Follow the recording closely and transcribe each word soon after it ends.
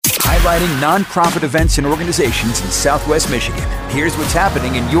highlighting nonprofit events and organizations in Southwest Michigan. Here's what's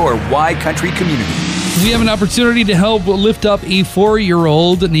happening in your Y Country community. We have an opportunity to help lift up a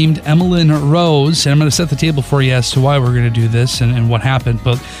 4-year-old named Emmeline Rose, and I'm going to set the table for you as to why we're going to do this and what happened.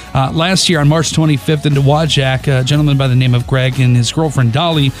 But last year on March 25th in Dowagiac, a gentleman by the name of Greg and his girlfriend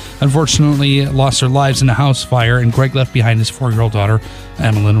Dolly unfortunately lost their lives in a house fire, and Greg left behind his 4-year-old daughter,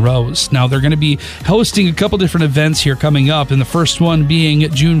 Emmeline Rose. Now, they're going to be hosting a couple different events here coming up, and the first one being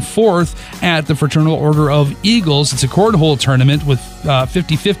June 4th at the Fraternal Order of Eagles. It's a cornhole tournament with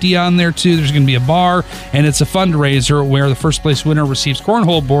 50-50 on there, too. There's going to be a bar, and it's a fundraiser where the first place winner receives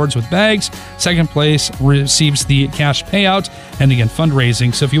cornhole boards with bags, second place receives the cash payout, and again,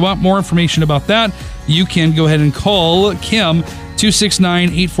 fundraising. So if you want more information about that, you can go ahead and call Kim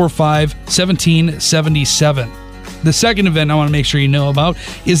 269-845-1777. The second event I want to make sure you know about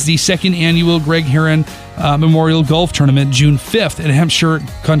is the second annual Greg Heron Memorial Golf Tournament, June 5th at Hampshire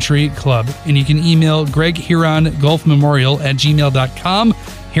Country Club. And you can email gregherongolfmemorial@gmail.com.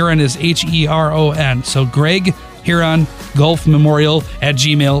 Heron is Heron. So Greg Heron Golf Memorial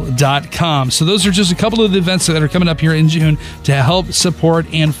 @gmail.com. So those are just a couple of the events that are coming up here in June to help support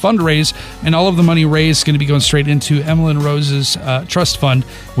and fundraise, and all of the money raised is going to be going straight into Emmeline Rose's trust fund,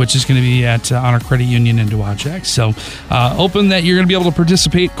 which is going to be at Honor Credit Union in Dowagiac. So open that you're going to be able to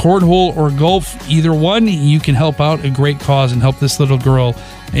participate, cornhole or golf, either one. You can help out a great cause and help this little girl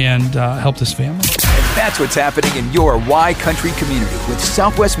and help this family. And that's what's happening in your Y Country community with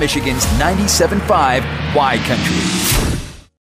Southwest Michigan's 97.5 Y Country.